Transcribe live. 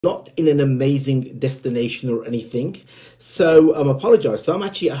not in an amazing destination or anything, so I apologize. So I'm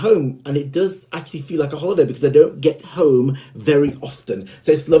actually at home, and it does actually feel like a holiday because I don't get home very often.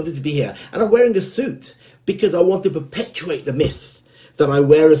 So it's lovely to be here, and I'm wearing a suit because I want to perpetuate the myth that I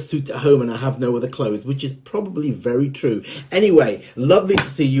wear a suit at home and I have no other clothes, which is probably very true. Anyway, lovely to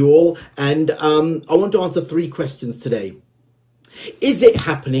see you all, and I want to answer 3 questions today. Is it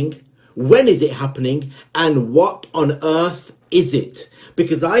happening? When is it happening? And what on earth is it?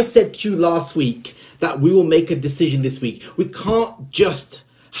 Because I said to you last week that we will make a decision this week. We can't just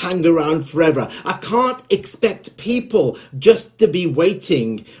hang around forever. I can't expect people just to be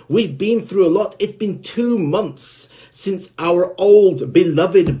waiting. We've been through a lot. It's been 2 months since our old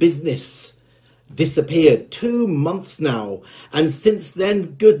beloved business disappeared. 2 months now. And since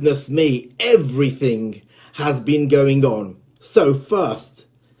then, goodness me, everything has been going on. So first,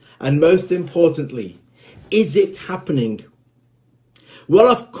 and most importantly, is it happening? Well,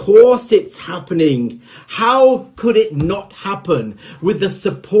 of course it's happening. How could it not happen with the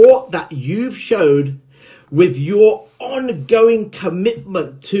support that you've showed, with your ongoing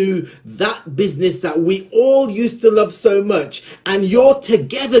commitment to that business that we all used to love so much, and your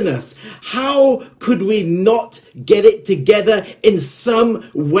togetherness? How could we not get it together in some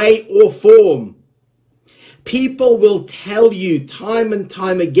way or form? People will tell you time and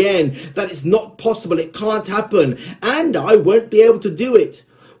time again that it's not possible, it can't happen, and I won't be able to do it.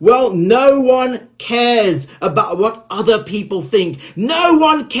 Well, no one cares about what other people think. No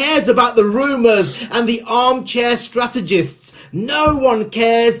one cares about the rumors and the armchair strategists. No one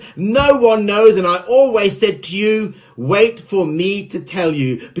cares. No one knows. And I always said to you, wait for me to tell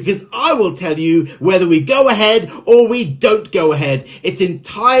you, because I will tell you whether we go ahead or we don't go ahead. It's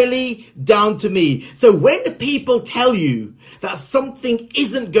entirely down to me. So when people tell you that something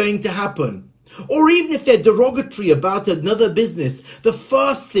isn't going to happen, or even if they're derogatory about another business, the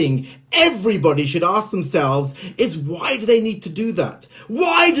first thing everybody should ask themselves is, why do they need to do that?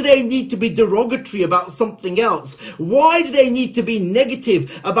 Why do they need to be derogatory about something else? Why do they need to be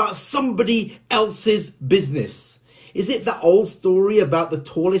negative about somebody else's business? Is it that old story about the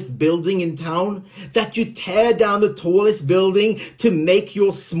tallest building in town? That you tear down the tallest building to make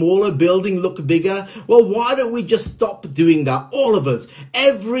your smaller building look bigger? Well, why don't we just stop doing that? All of us,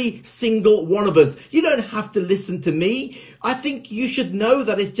 every single one of us. You don't have to listen to me. I think you should know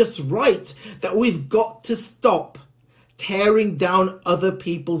that it's just right that we've got to stop tearing down other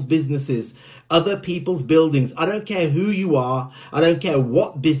people's businesses, other people's buildings. I don't care who you are. I don't care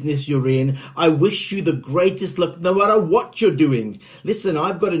what business you're in. I wish you the greatest luck no matter what you're doing. Listen,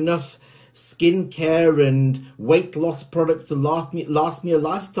 I've got enough skincare and weight loss products to last me a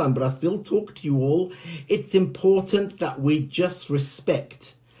lifetime, but I still talk to you all. It's important that we just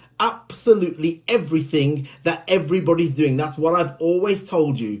respect absolutely everything that everybody's doing. That's what I've always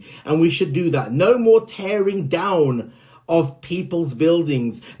told you, and we should do that. No more tearing down of people's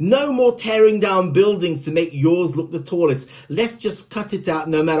buildings. No more tearing down buildings to make yours look the tallest. Let's just cut it out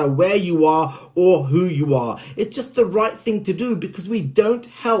no matter where you are or who you are. It's just the right thing to do, because we don't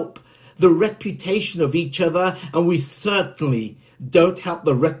help the reputation of each other, and we certainly don't help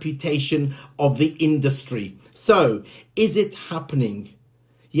the reputation of the industry. So, is it happening?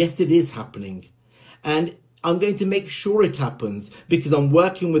 Yes, it is happening. And I'm going to make sure it happens, because I'm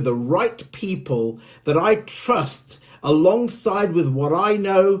working with the right people that I trust, alongside with what I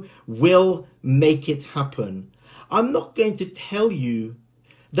know will make it happen. I'm not going to tell you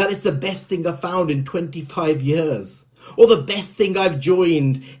that it's the best thing I've found in 25 years, or the best thing I've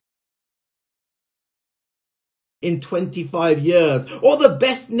joined in 25 years, or the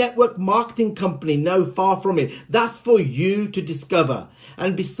best network marketing company. No, far from it. That's for you to discover.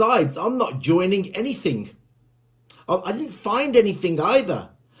 And besides, I'm not joining anything. I didn't find anything either.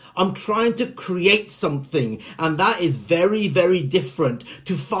 I'm trying to create something, and that is very, very different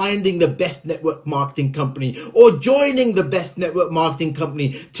to finding the best network marketing company or joining the best network marketing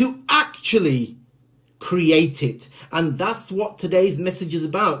company. To actually create it. And that's what today's message is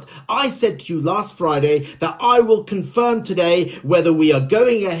about. I said to you last Friday that I will confirm today whether we are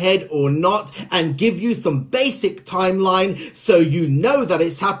going ahead or not, and give you some basic timeline so you know that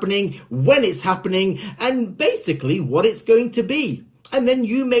it's happening, when it's happening, and basically what it's going to be. And then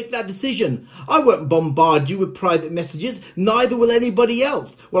you make that decision. I won't bombard you with private messages, neither will anybody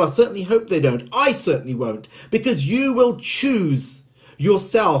else. Well, I certainly hope they don't. I certainly won't, because you will choose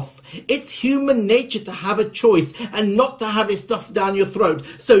yourself. It's human nature to have a choice and not to have it stuffed down your throat.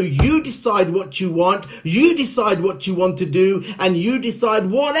 So you decide what you want, you decide what you want to do, and you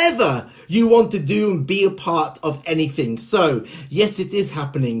decide whatever you want to do and be a part of anything. So yes, it is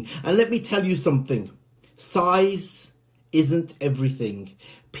happening. And let me tell you something. Size isn't everything.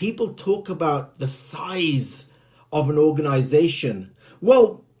 People talk about the size of an organization.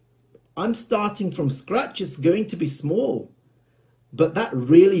 Well, I'm starting from scratch. It's going to be small. But that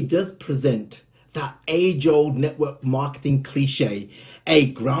really does present that age-old network marketing cliche, a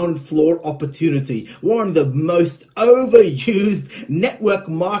ground floor opportunity, one of the most overused network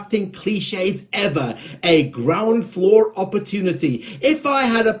marketing cliches ever, a ground floor opportunity. If I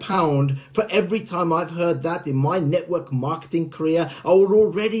had £1 for every time I've heard that in my network marketing career, I would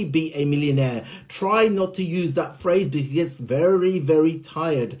already be a millionaire. Try not to use that phrase because it gets very, very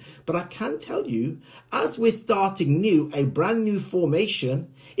tired. But I can tell you, as we're starting new, a brand new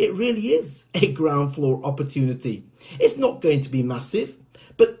formation, it really is a ground floor opportunity. It's not going to be massive,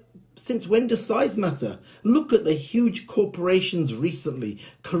 but since when does size matter? Look at the huge corporations recently,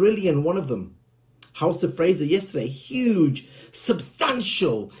 Carillion, one of them. House of Fraser yesterday, huge,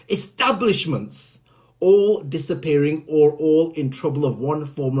 substantial establishments, all disappearing or all in trouble of one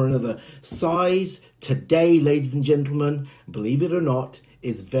form or another. Size today, ladies and gentlemen, believe it or not,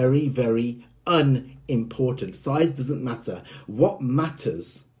 is very, very unimportant. Size doesn't matter. What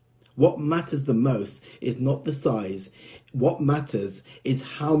matters the most is not the size. What matters is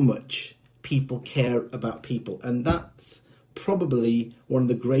how much people care about people. And that's probably one of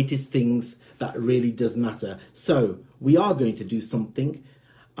the greatest things that really does matter. So we are going to do something.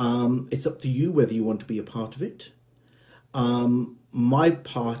 It's up to you whether you want to be a part of it. My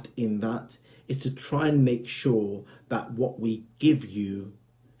part in that is to try and make sure that what we give you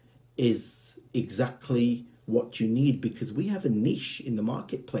is exactly what you need, because we have a niche in the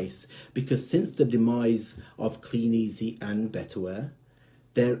marketplace. Because since the demise of Kleeneze and Betterware,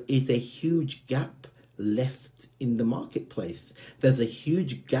 there is a huge gap left in the marketplace. There's a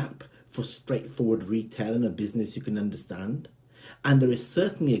huge gap for straightforward retail and a business you can understand. And there is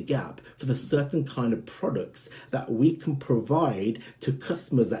certainly a gap for the certain kind of products that we can provide to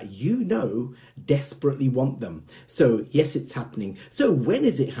customers that you know desperately want them. So yes, it's happening. So when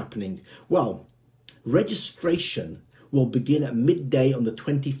is it happening? Well, registration will begin at midday on the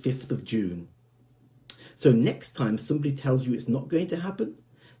 25th of June. So next time somebody tells you it's not going to happen,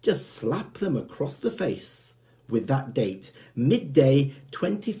 just slap them across the face with that date. Midday,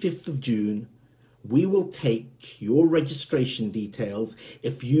 25th of June. We will take your registration details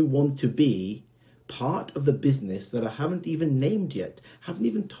if you want to be part of the business that I haven't even named yet, haven't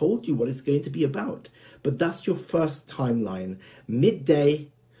even told you what it's going to be about. But that's your first timeline, midday,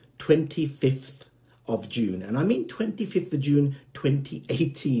 25th of June. And I mean 25th of June,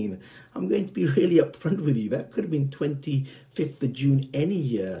 2018. I'm going to be really upfront with you. That could have been 25th of June any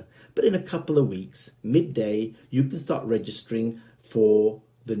year. But in a couple of weeks, midday, you can start registering for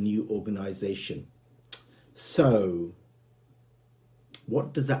the new organization. So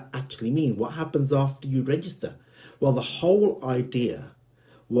what does that actually mean? What happens after you register? Well, the whole idea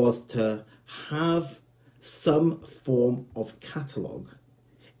was to have some form of catalogue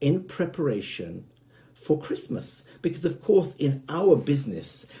in preparation for Christmas, because of course in our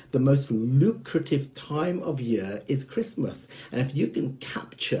business the most lucrative time of year is Christmas. And if you can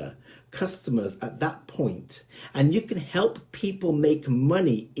capture customers at that point and you can help people make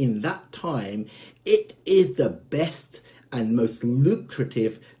money in that time, it is the best and most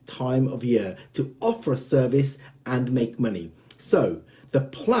lucrative time of year to offer a service and make money. So the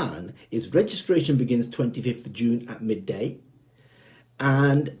plan is registration begins 25th of June at midday,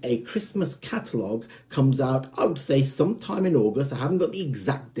 and a Christmas catalogue comes out, I would say sometime in August. I haven't got the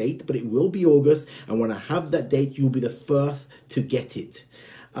exact date, but it will be August. And when I have that date, you'll be the first to get it.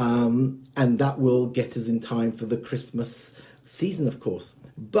 And that will get us in time for the Christmas season, of course.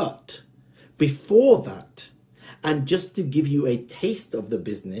 But before that, and just to give you a taste of the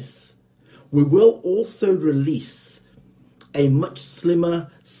business, we will also release a much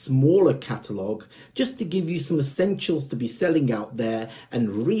slimmer, smaller catalogue, just to give you some essentials to be selling out there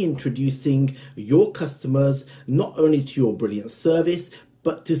and reintroducing your customers not only to your brilliant service,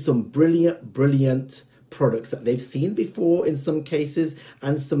 but to some brilliant products that they've seen before in some cases,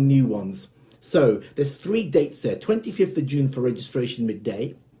 and some new ones. So there's 3 dates there: 25th of June for registration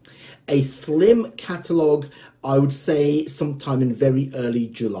midday, a slim catalogue, I would say sometime in very early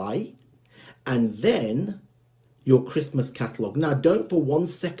July, and then your Christmas catalogue. Now, don't for one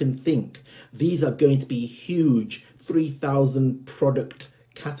second think these are going to be huge 3,000 product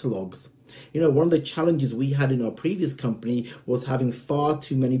catalogues. You know, one of the challenges we had in our previous company was having far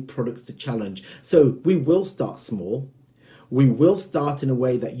too many products to challenge. So we will start small. We will start in a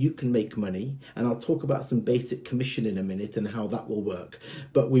way that you can make money, and I'll talk about some basic commission in a minute and how that will work.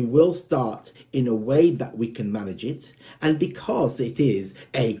 But we will start in a way that we can manage it, and because it is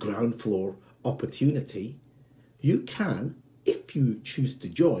a ground floor opportunity, you can if you choose to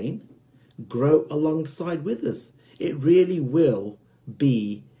join, grow alongside with us. It really will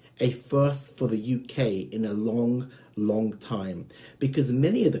be a first for the UK in a long time, because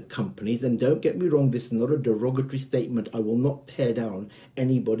many of the companies, and don't get me wrong, this is not a derogatory statement, I will not tear down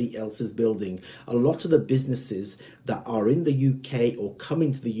anybody else's building. A lot of the businesses that are in the UK or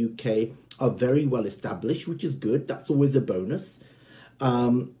coming to the UK are very well established, which is good. That's always a bonus.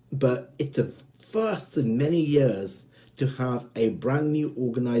 But it's a first in many years to have a brand new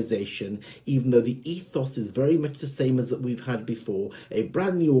organization, even though the ethos is very much the same as that we've had before. A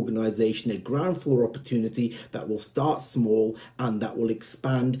brand new organization, a ground floor opportunity that will start small and that will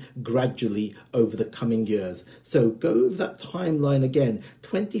expand gradually over the coming years. So go over that timeline again.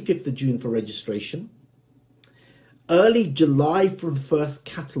 25th of June for registration. Early July for the first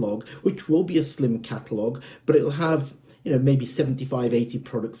catalogue, which will be a slim catalogue, but it'll have, you know, maybe 75, 80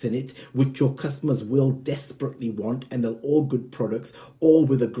 products in it, which your customers will desperately want, and they're all good products, all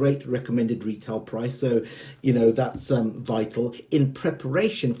with a great recommended retail price. So, you know, that's vital in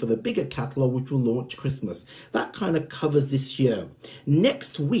preparation for the bigger catalogue, which will launch Christmas. That kind of covers this year.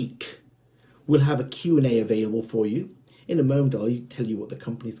 Next week, we'll have a Q&A available for you. In a moment, I'll tell you what the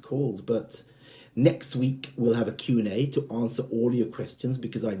company's called, but next week, we'll have a Q&A to answer all your questions,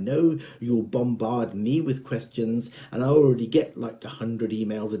 because I know you'll bombard me with questions, and I already get like 100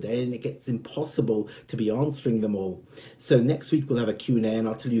 emails a day, and it gets impossible to be answering them all. So next week, we'll have a Q&A, and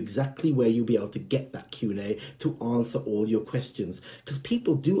I'll tell you exactly where you'll be able to get that Q&A to answer all your questions, because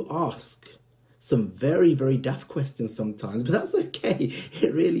people do ask some very daft questions sometimes, but that's okay.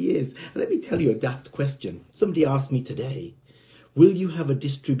 It really is. Let me tell you a daft question. Somebody asked me today, will you have a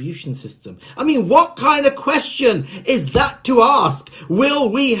distribution system? I mean, what kind of question is that to ask? Will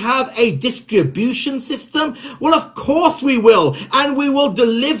we have a distribution system? Well, of course we will. And we will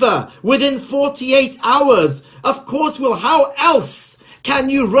deliver within 48 hours. Of course we'll. How else can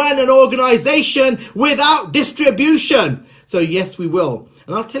you run an organization without distribution? So yes, we will.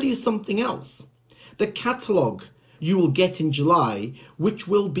 And I'll tell you something else. The catalogue you will get in July, which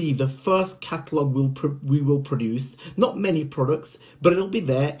will be the first catalogue we will produce. Not many products, but it'll be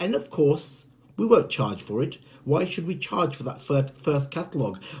there. And of course, we won't charge for it. Why should we charge for that first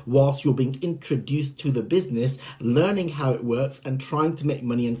catalogue whilst you're being introduced to the business, learning how it works and trying to make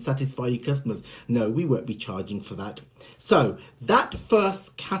money and satisfy your customers? No, we won't be charging for that. So that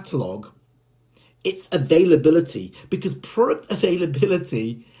first catalogue, its availability, because product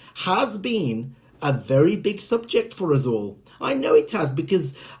availability has been a very big subject for us all. I know it has,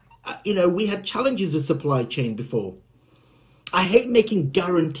 because, you know, we had challenges with supply chain before. I hate making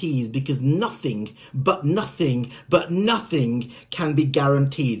guarantees, because nothing can be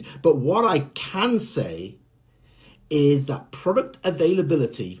guaranteed. But what I can say is that product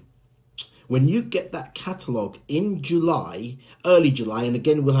availability, when you get that catalogue in July, early July, and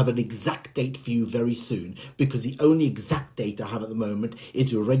again, we'll have an exact date for you very soon, because the only exact date I have at the moment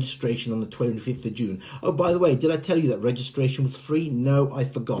is your registration on the 25th of June. Oh, by the way, did I tell you that registration was free? No, I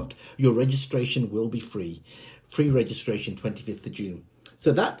forgot. Your registration will be free. Free registration, 25th of June.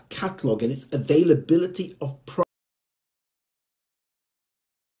 So that catalogue and its availability of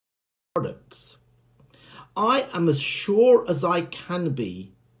products, I am as sure as I can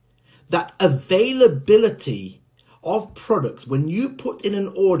be that availability of products, when you put in an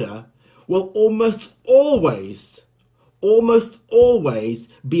order, will almost always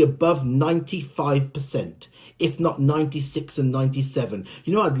be above 95%, if not 96 and 97.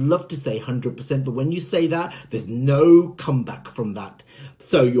 You know, I'd love to say 100%, but when you say that, there's no comeback from that.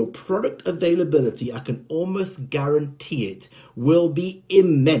 So your product availability, I can almost guarantee it, will be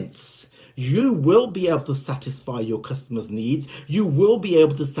immense. You will be able to satisfy your customers' needs. You will be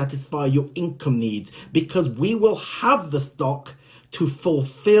able to satisfy your income needs, because we will have the stock to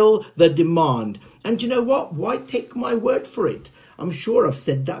fulfill the demand. And you know what? Why take my word for it? I'm sure I've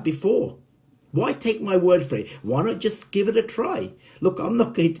said that before. Why take my word for it? Why not just give it a try? Look, I'm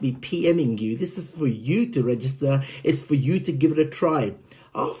not going to be PMing you. This is for you to register. It's for you to give it a try.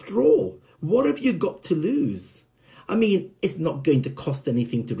 After all, what have you got to lose? I mean, it's not going to cost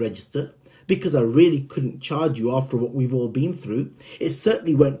anything to register, because I really couldn't charge you after what we've all been through. It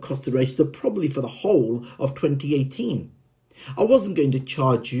certainly won't cost to register, probably for the whole of 2018. I wasn't going to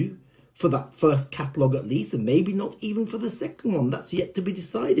charge you for that first catalogue at least, and maybe not even for the second one. That's yet to be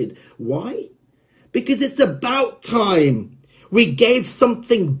decided. Why? Because it's about time we gave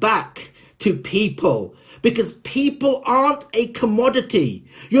something back to people, because people aren't a commodity.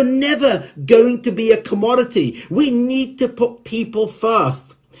 You're never going to be a commodity. We need to put people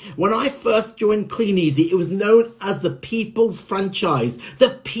first. When I first joined Kleeneze, it was known as the people's franchise,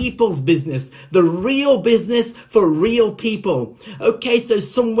 the people's business, the real business for real people. Okay, so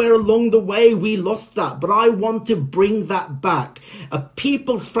somewhere along the way we lost that, but I want to bring that back. A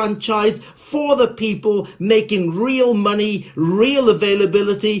people's franchise for the people, making real money, real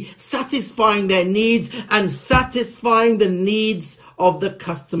availability, satisfying their needs and satisfying the needs of the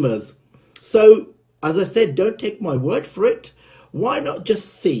customers. So, as I said, don't take my word for it. Why not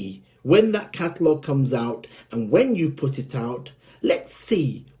just see when that catalogue comes out, and when you put it out, let's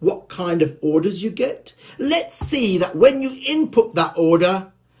see what kind of orders you get. Let's see that when you input that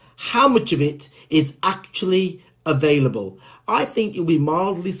order, how much of it is actually available. I think you'll be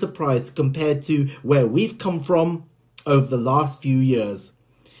mildly surprised compared to where we've come from over the last few years.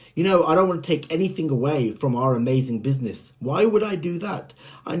 You know, I don't want to take anything away from our amazing business. Why would I do that?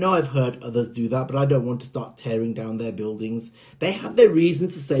 I know I've heard others do that, but I don't want to start tearing down their buildings. They have their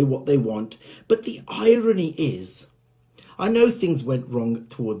reasons to say what they want. But the irony is, I know things went wrong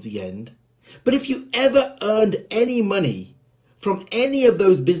towards the end, but if you ever earned any money from any of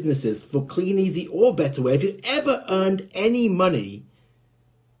those businesses, for Kleeneze or Betterware, if you ever earned any money,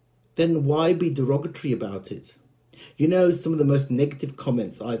 then why be derogatory about it? You know, some of the most negative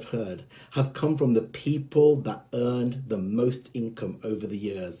comments I've heard have come from the people that earned the most income over the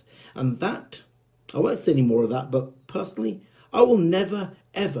years. And that, I won't say any more of that, but personally, I will never,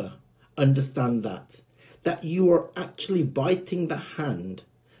 ever understand that you are actually biting the hand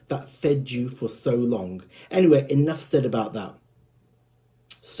that fed you for so long. Anyway, enough said about that.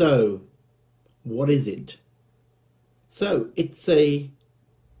 So, what is it? So, it's a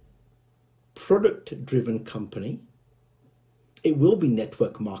product-driven company. It will be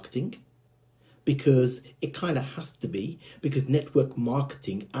network marketing, because it kind of has to be, because network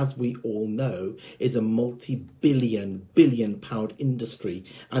marketing, as we all know, is a billion pound industry,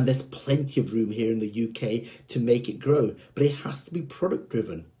 and there's plenty of room here in the UK to make it grow, but it has to be product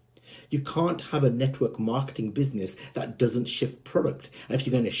driven. You can't have a network marketing business that doesn't shift product. And if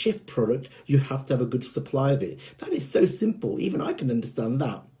you're going to shift product, you have to have a good supply of it. That is so simple. Even I can understand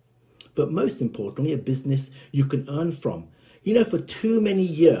that. But most importantly, a business you can earn from. You know, for too many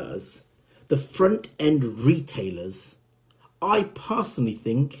years, the front-end retailers, I personally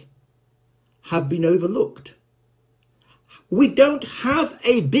think, have been overlooked. We don't have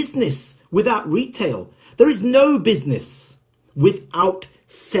a business without retail. There is no business without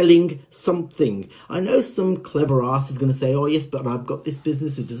selling something. I know some clever ass is going to say, oh yes, but I've got this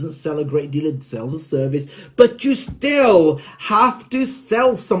business who doesn't sell a great deal, it sells a service, but you still have to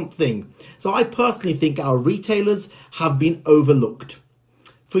sell something. So I personally think our retailers have been overlooked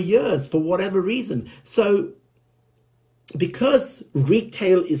for years, for whatever reason. So because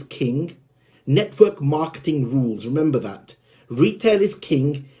retail is king, network marketing rules. Remember that. Retail is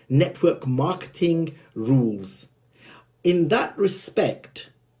king, network marketing rules. In that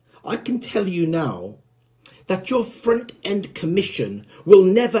respect, I can tell you now that your front-end commission will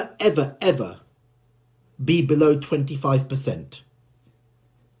never, ever, ever be below 25%.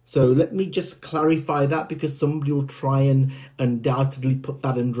 So let me just clarify that, because somebody will try and undoubtedly put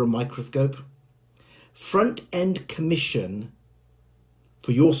that under a microscope. Front-end commission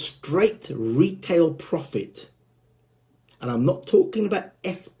for your straight retail profit, and I'm not talking about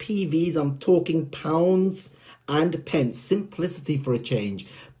SPVs, I'm talking pounds and pence. Simplicity for a change.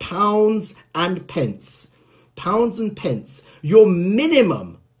 Pounds and pence. Pounds and pence. Your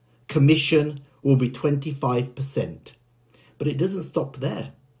minimum commission will be 25%. But it doesn't stop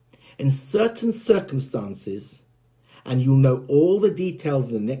there. In certain circumstances, and you'll know all the details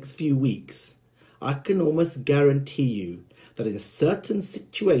in the next few weeks, I can almost guarantee you that in certain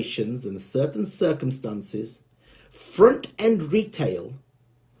situations and certain circumstances, front-end retail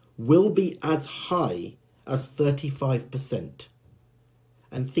will be as high as 35%.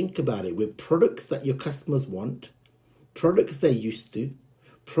 And think about it, with products that your customers want, products they're used to,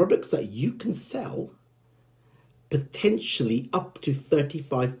 products that you can sell, potentially up to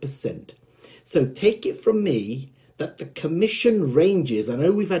 35%. So take it from me that the commission ranges, I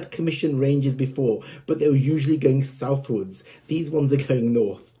know we've had commission ranges before, but they were usually going southwards. These ones are going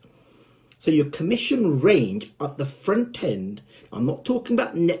north. So your commission range at the front end, I'm not talking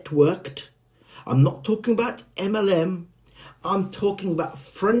about networked, I'm not talking about MLM, I'm talking about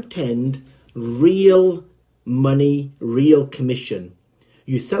front end, real money, real commission.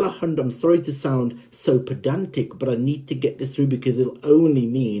 You sell 100, I'm sorry to sound so pedantic, but I need to get this through because it'll only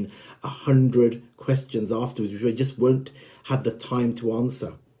mean 100 questions afterwards, which I just won't have the time to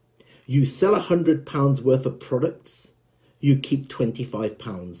answer. You sell £100 worth of products, you keep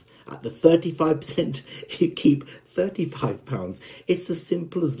 £25. At the 35%, you keep £35. It's as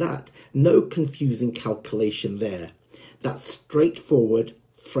simple as that. No confusing calculation there. That's straightforward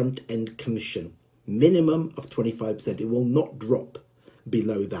front-end commission. Minimum of 25%. It will not drop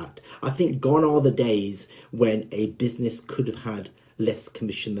below that. I think gone are the days when a business could have had less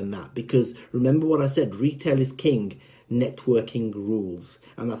commission than that, because remember what I said, retail is king, networking rules,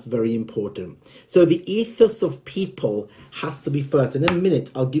 and that's very important. So the ethos of people has to be first. And in a minute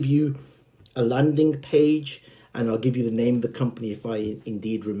I'll give you a landing page and I'll give you the name of the company if I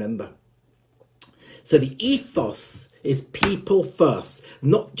indeed remember. So the ethos is people first,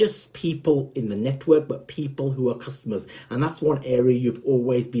 not just people in the network, but people who are customers. And that's one area you've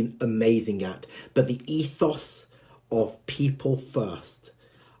always been amazing at. But the ethos of people first.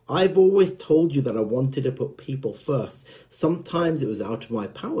 I've always told you that I wanted to put people first. Sometimes it was out of my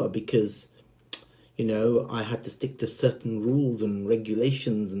power because, you know, I had to stick to certain rules and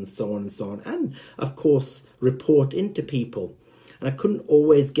regulations and so on and so on. And of course, report into people. And I couldn't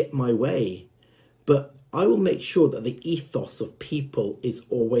always get my way. But I will make sure that the ethos of people is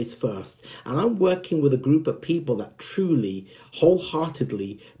always first. And I'm working with a group of people that truly,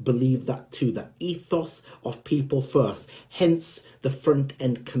 wholeheartedly believe that too. That ethos of people first. Hence, the front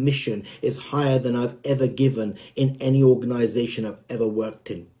end commission is higher than I've ever given in any organization I've ever worked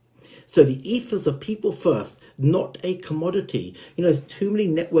in. So the ethos of people first, not a commodity. You know, there's too many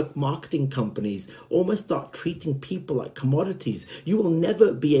network marketing companies almost start treating people like commodities. You will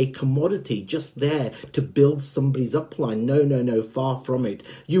never be a commodity just there to build somebody's upline. No, no, no, far from it.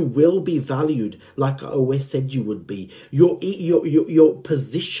 You will be valued like I always said you would be. Your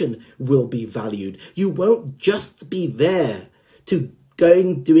position will be valued. You won't just be there to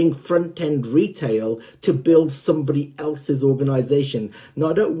doing front-end retail to build somebody else's organization. Now,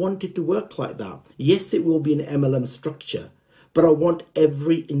 I don't want it to work like that. Yes, it will be an MLM structure, but I want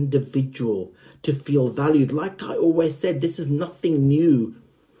every individual to feel valued. Like I always said, this is nothing new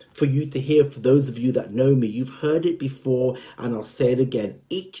for you to hear. For those of you that know me, you've heard it before, and I'll say it again.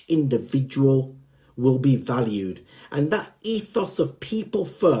 Each individual will be valued. And that ethos of people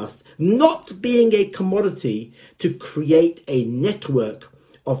first, not being a commodity, to create a network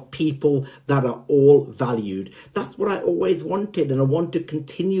of people that are all valued. That's what I always wanted, and I want to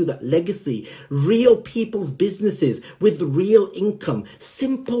continue that legacy. Real people's businesses with real income,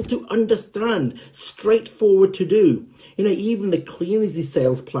 simple to understand, straightforward to do. You know, even the Kleeneze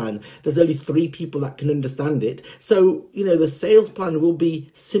sales plan, there's only 3 people that can understand it. So, you know, the sales plan will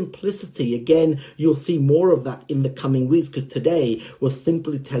be simplicity. Again, you'll see more of that in the coming weeks, because today will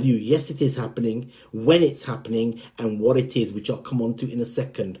simply tell you, yes, it is happening, when it's happening, and what it is, which I'll come on to in a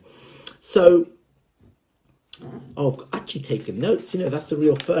second. So, I've actually taken notes. You know, that's a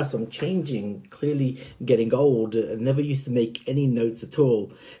real first. I'm changing, clearly getting old. I never used to make any notes at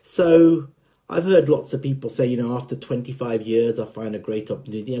all. So, I've heard lots of people say, you know, after 25 years, I find a great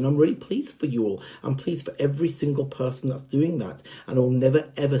opportunity, and I'm really pleased for you all. I'm pleased for every single person that's doing that. And I'll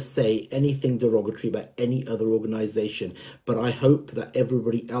never, ever say anything derogatory about any other organization. But I hope that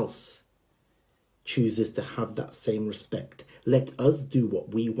everybody else chooses to have that same respect. Let us do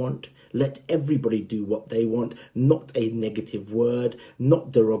what we want. Let everybody do what they want. Not a negative word,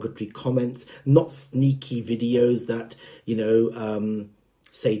 not derogatory comments, not sneaky videos that, you know,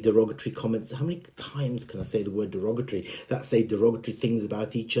 say derogatory comments. How many times can I say the word derogatory? That say derogatory things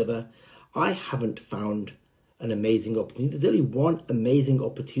about each other. I haven't found an amazing opportunity. There's only one amazing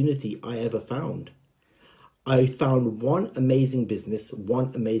opportunity I ever found. I found one amazing business,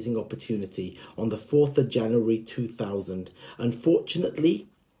 one amazing opportunity on the 4th of January 2000. Unfortunately,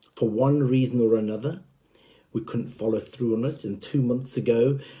 for one reason or another, we couldn't follow through on it. And 2 months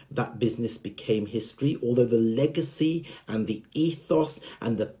ago, that business became history, although the legacy and the ethos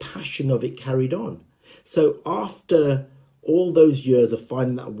and the passion of it carried on. So after all those years of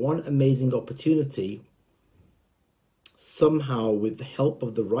finding that one amazing opportunity, somehow with the help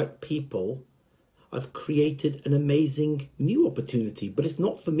of the right people, I've created an amazing new opportunity. But it's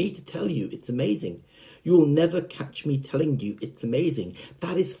not for me to tell you it's amazing. You will never catch me telling you it's amazing.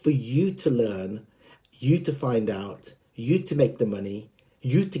 That is for you to learn, you to find out, you to make the money,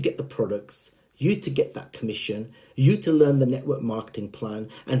 you to get the products, you to get that commission, you to learn the network marketing plan,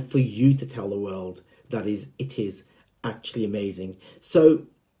 and for you to tell the world that it is actually amazing. So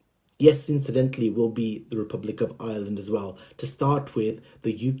Yes, incidentally, will be the Republic of Ireland as well. To start with,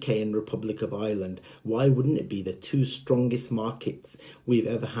 the UK and Republic of Ireland. Why wouldn't it be the two strongest markets we've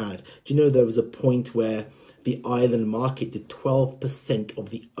ever had? Do you know there was a point where the Ireland market did 12%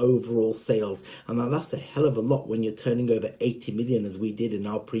 of the overall sales? And now that's a hell of a lot when you're turning over 80 million as we did in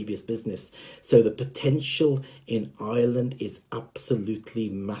our previous business. So the potential in Ireland is absolutely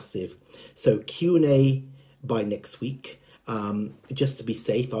massive. So Q&A by next week. Just to be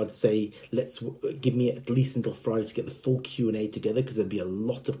safe, I'd say give me at least until Friday to get the full Q&A together, because there'll be a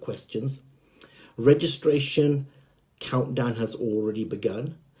lot of questions. Registration countdown has already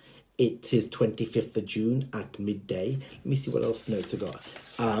begun. It is 25th of June at midday. Let me see what else notes I got.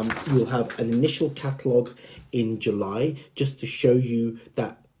 We'll have an initial catalogue in July, just to show you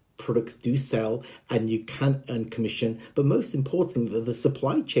that products do sell and you can earn commission, but most importantly, the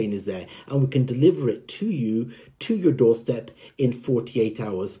supply chain is there and we can deliver it to you, to your doorstep in 48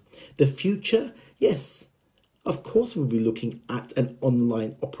 hours. The future, yes, of course we'll be looking at an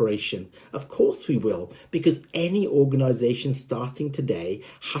online operation. Of course we will, because any organization starting today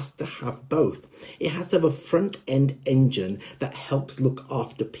has to have both. It has to have a front-end engine that helps look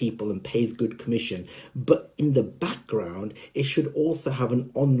after people and pays good commission. But in the background, it should also have an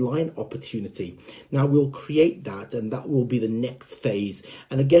online opportunity. Now we'll create that, and that will be the next phase.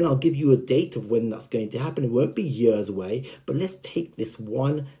 And again, I'll give you a date of when that's going to happen. It won't be years away, but let's take this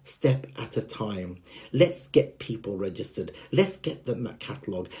one step at a time. Let's get people registered. Let's get them that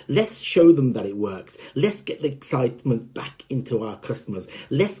catalogue. Let's show them that it works. Let's get the excitement back into our customers.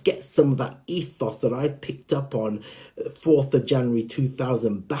 Let's get some of that ethos that I picked up on 4th of January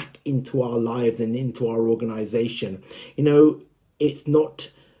 2000 back into our lives and into our organization. You know, it's not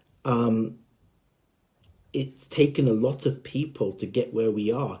it's taken a lot of people to get where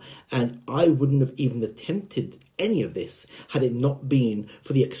we are, and I wouldn't have even attempted any of this had it not been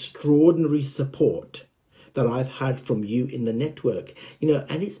for the extraordinary support that I've had from you in the network. You know,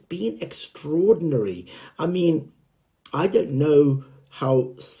 and it's been extraordinary. I mean, I don't know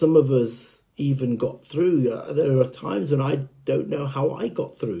how some of us even got through. There are times when I don't know how I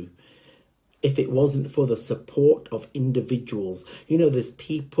got through if it wasn't for the support of individuals. You know, there's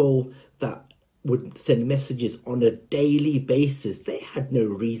people that would send messages on a daily basis. They had no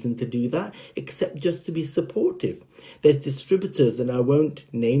reason to do that except just to be supportive. There's distributors, and I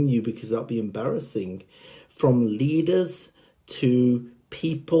won't name you because that'll be embarrassing, from leaders to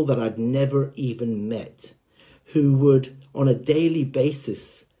people that I'd never even met, who would on a daily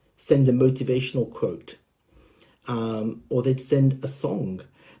basis send a motivational quote, or they'd send a song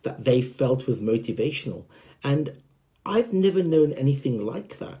that they felt was motivational. And I've never known anything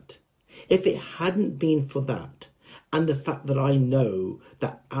like that. If it hadn't been for that, and the fact that I know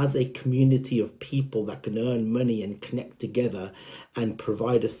that as a community of people that can earn money and connect together and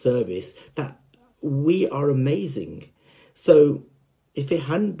provide a service, that we are amazing. So if it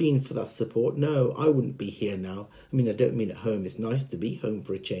hadn't been for that support, no, I wouldn't be here now. I mean, I don't mean at home. It's nice to be home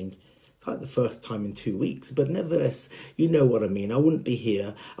for a change. It's like the first time in 2 weeks, but nevertheless, you know what I mean. I wouldn't be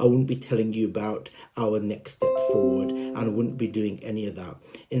here. I wouldn't be telling you about our next step forward, and I wouldn't be doing any of that.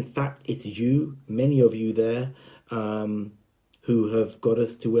 In fact, it's you, many of you there, who have got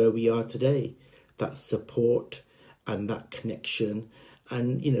us to where we are today. That support and that connection,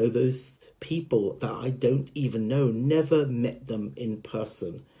 and, you know, those people that I don't even know, never met them in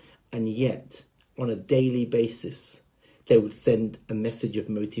person, and yet on a daily basis they would send a message of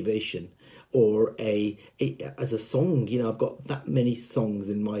motivation, or as a song. You know, I've got that many songs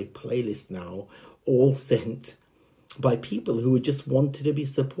in my playlist now, all sent by people who just wanted to be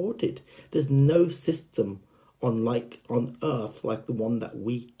supported. There's no system on earth like the one that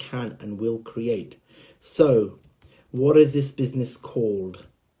we can and will create. So what is this business called?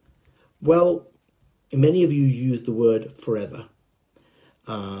 Well, many of you use the word forever,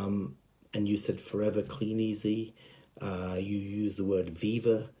 and you said forever Kleeneze. You use the word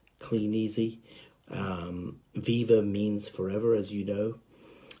Viva Kleeneze. Viva means forever, as you know.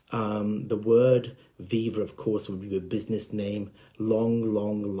 The word Viva, of course, would be a business name long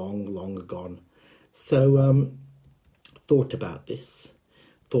gone. So thought about this,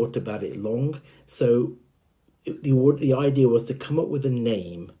 thought about it long. So the idea was to come up with a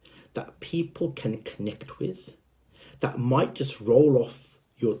name that people can connect with, that might just roll off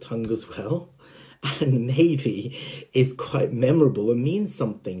your tongue as well, and maybe is quite memorable and means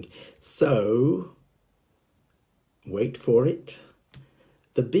something. So wait for it.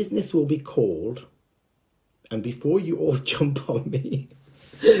 The business will be called, and before you all jump on me,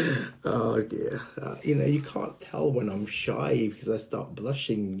 Oh dear. You know, you can't tell when I'm shy because I start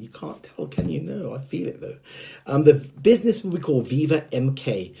blushing. You can't tell, can you? No, I feel it though. The business will be called Viva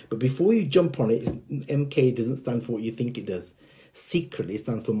MK. But before you jump on it, MK doesn't stand for what you think it does. Secretly, it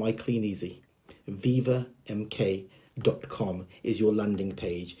stands for My Kleeneze. VivaMK.com is your landing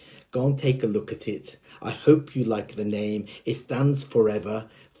page. Go and take a look at it. I hope you like the name. It stands forever.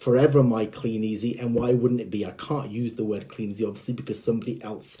 Forever My Kleeneze. And why wouldn't it be? I can't use the word Kleeneze obviously because somebody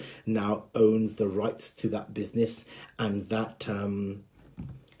else now owns the rights to that business, and that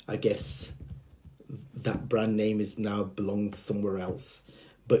I guess that brand name is now belonged somewhere else.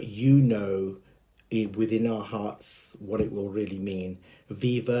 But you know within our hearts what it will really mean.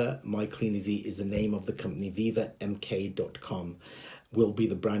 Viva My Kleeneze is the name of the company. VivaMK.com will be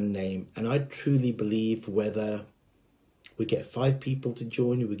the brand name. And I truly believe whether we get 5 people to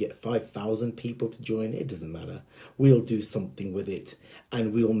join, we get 5,000 people to join, it doesn't matter. We'll do something with it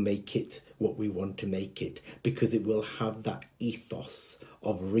and we'll make it what we want to make it, because it will have that ethos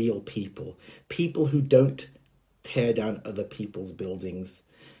of real people. People who don't tear down other people's buildings.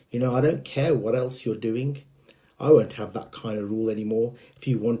 You know, I don't care what else you're doing. I won't have that kind of rule anymore. If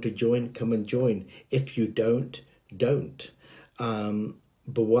you want to join, come and join. If you don't, don't.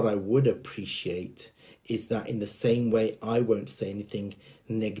 But what I would appreciate is that in the same way I won't say anything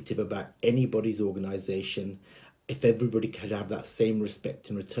negative about anybody's organisation, if everybody could have that same respect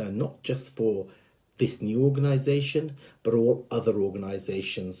in return, not just for this new organisation, but all other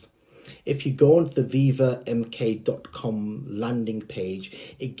organisations. If you go onto the VivaMK.com landing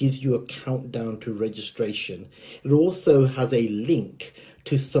page, it gives you a countdown to registration. It also has a link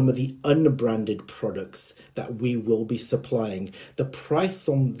to some of the unbranded products that we will be supplying. The price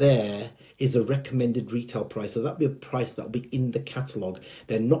on there is a recommended retail price, so that'll be a price that'll be in the catalogue.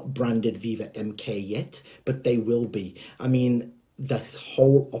 They're not branded Viva MK yet, but they will be. I mean, this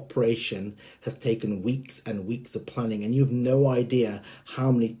whole operation has taken weeks and weeks of planning, and you have no idea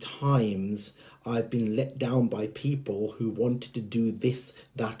how many times I've been let down by people who wanted to do this,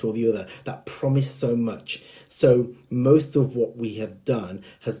 that or the other, that promised so much. So most of what we have done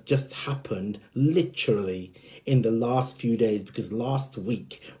has just happened literally in the last few days, because last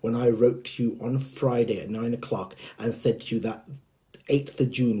week when I wrote to you on Friday at 9 o'clock and said to you that 8th of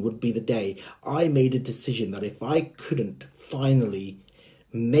June would be the day, I made a decision that if I couldn't finally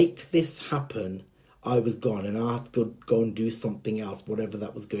make this happen, I was gone and I have to go and do something else, whatever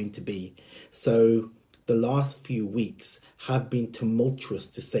that was going to be. So the last few weeks have been tumultuous,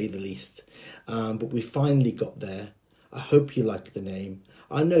 to say the least. But we finally got there. I hope you like the name.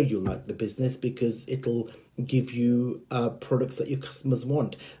 I know you'll like the business because it'll give you products that your customers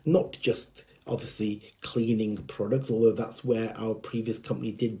want, not just obviously cleaning products, although that's where our previous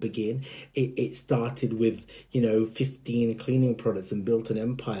company did begin. It started with, 15 cleaning products and built an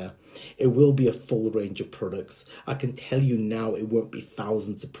empire. It will be a full range of products. I can tell you now it won't be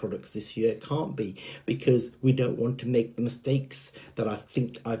thousands of products this year. It can't be, because we don't want to make the mistakes that I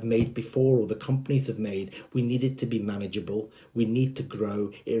think I've made before or the companies have made. We need it to be manageable. We need to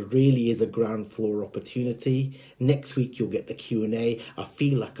grow. It really is a ground floor opportunity. Next week you'll get the Q&A. I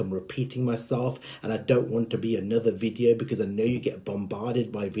feel like I'm repeating myself and I don't want to be another video because I know you get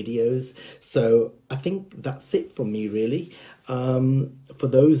bombarded by videos. So I think that's it from me really. For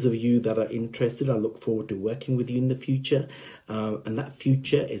those of you that are interested, I look forward to working with you in the future. And that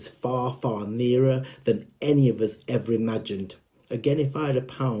future is far, far nearer than any of us ever imagined. Again, if I had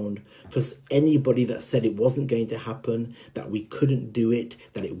 £1 for anybody that said it wasn't going to happen, that we couldn't do it,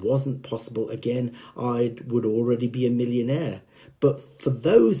 that it wasn't possible, again, I would already be a millionaire. But for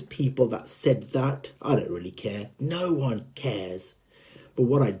those people that said that, I don't really care. No one cares. But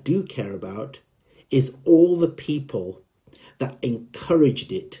what I do care about is all the people that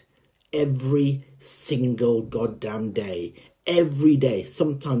encouraged it every single goddamn day. Every day,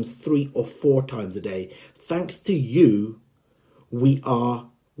 sometimes 3 or 4 times a day. Thanks to you, we are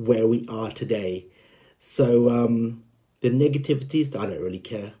where we are today. So the negativities, I don't really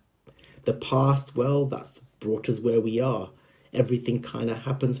care. The past, well, that's brought us where we are. Everything kind of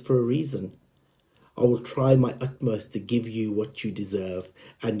happens for a reason. I will try my utmost to give you what you deserve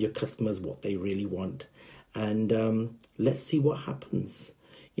and your customers what they really want. And let's see what happens.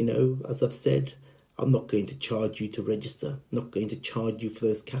 As I've said, I'm not going to charge you to register. I'm not going to charge you for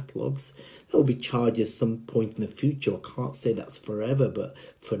those catalogues. There will be charges some point in the future. I can't say that's forever, but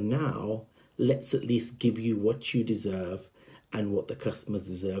for now, let's at least give you what you deserve and what the customers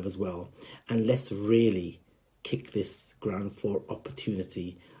deserve as well. And let's really kick this ground floor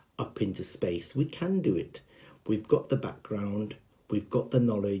opportunity up into space. We can do it. We've got the background, we've got the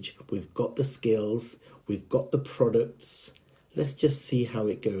knowledge, we've got the skills, we've got the products. let's just see how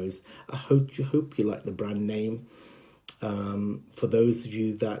it goes. I hope you like the brand name. For those of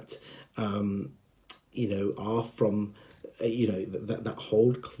you that are from that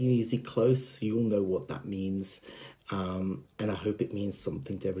hold Kleeneze close, you'll know what that means. And I hope it means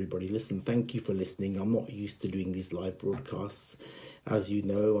something to everybody. Listen, thank you for listening. I'm not used to doing these live broadcasts. As you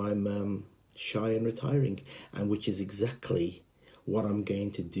know, I'm shy and retiring, and which is exactly what I'm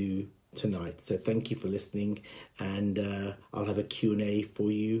going to do tonight. So thank you for listening, and I'll have a Q&A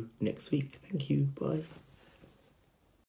for you next week. Thank you. Bye.